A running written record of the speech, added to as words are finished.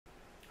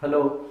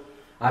Hello,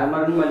 I am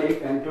Arun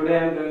Malik and today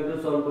I am going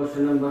to solve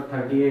question number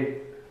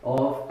 38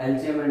 of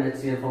LCM and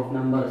HCF of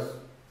numbers.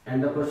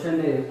 And the question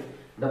is,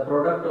 the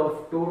product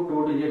of two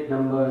two-digit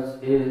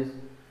numbers is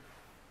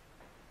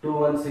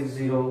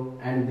 2160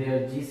 and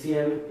their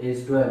GCM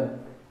is 12.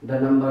 The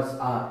numbers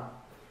are,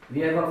 we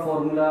have a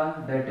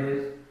formula that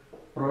is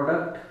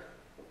product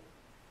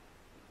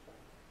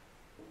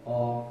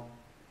of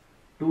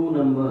two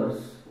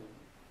numbers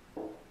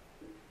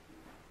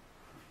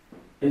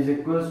is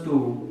equals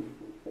to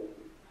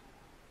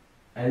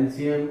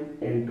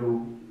LCM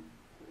into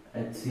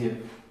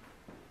HCF,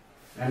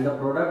 and the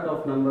product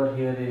of number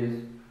here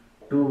is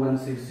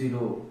 2160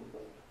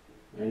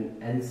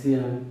 and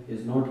LCM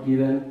is not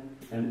given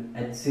and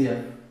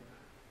HCF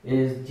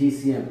is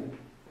GCM,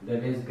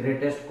 that is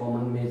greatest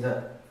common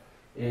measure,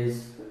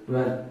 is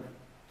 12.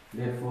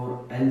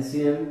 Therefore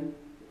LCM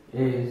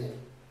is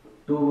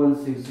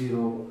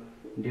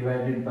 2160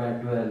 divided by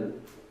 12,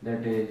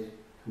 that is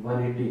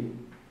 180.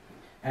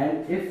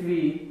 And if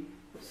we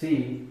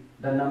see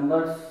the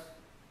numbers,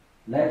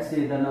 let's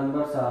say the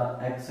numbers are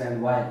x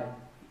and y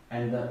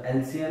and the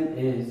LCM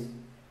is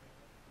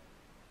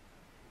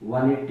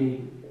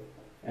 180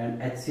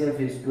 and HCF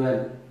is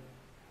 12.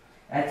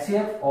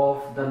 HCF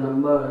of the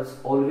numbers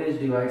always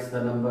divides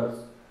the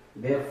numbers.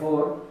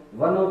 Therefore,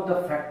 one of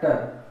the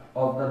factor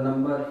of the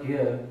number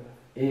here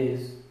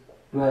is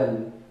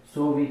 12.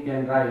 So we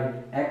can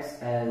write x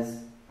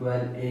as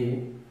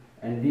 12a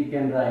and we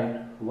can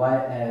write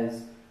y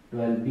as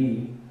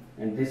 12b,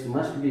 and this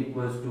must be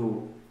equals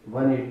to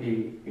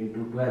 180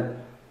 into 12.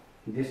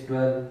 This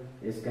 12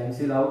 is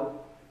cancelled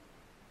out,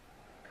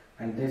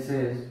 and this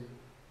is,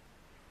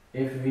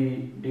 if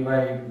we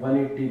divide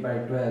 180 by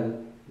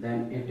 12,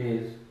 then it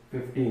is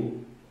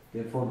 15.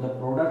 Therefore the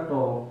product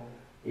of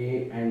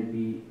a and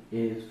b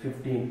is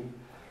 15.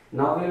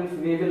 Now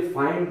we will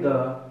find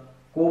the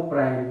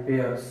co-prime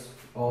pairs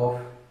of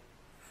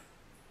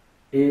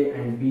a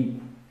and b,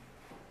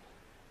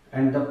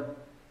 and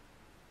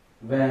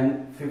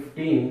when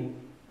 15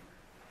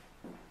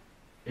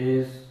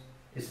 is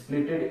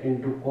splitted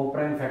into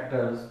co-prime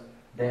factors,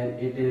 then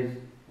it is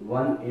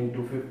 1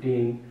 into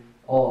 15,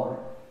 or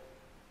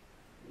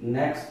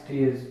next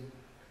is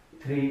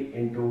 3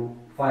 into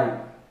 5.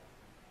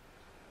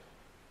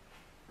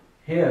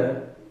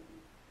 Here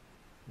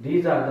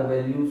these are the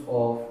values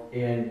of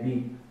a and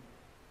b.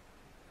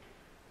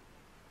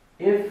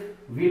 If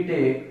we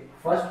take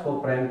first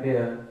co-prime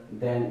pair,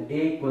 then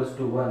a equals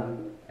to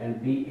 1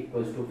 and b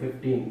equals to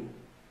 15.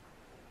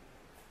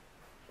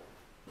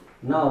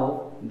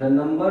 Now the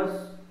numbers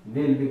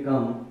will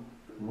become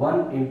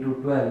 1 into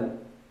 12,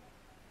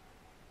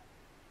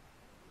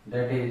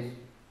 that is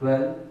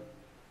 12,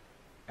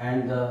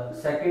 and the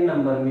second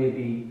number may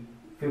be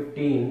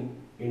 15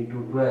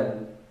 into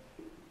 12,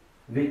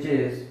 which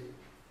is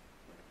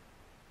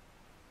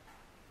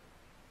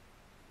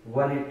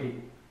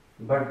 180.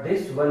 But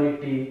this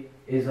 180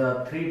 is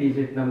a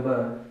 3-digit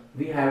number.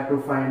 We have to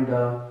find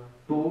the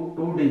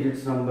two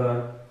digits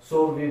number,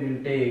 so we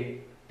will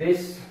take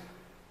this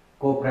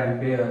co-prime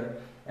pair,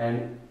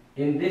 and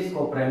in this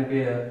co-prime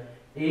pair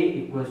a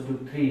equals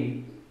to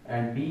 3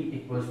 and b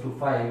equals to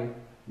 5.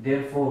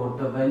 Therefore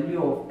the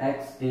value of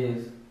x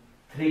is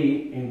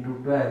 3 into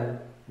 12,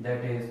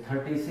 that is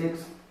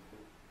 36,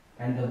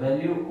 and the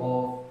value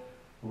of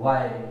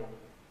y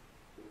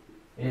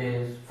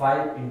is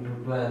 5 into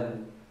 12,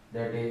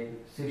 that is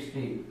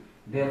 60.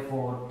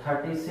 Therefore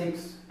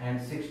 36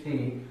 and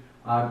 60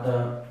 are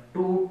the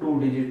two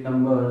two-digit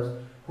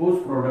numbers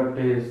whose product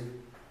is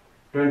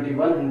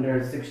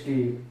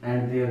 2160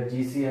 and their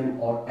GCM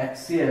or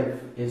HCF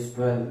is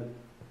 12.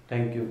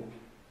 Thank you.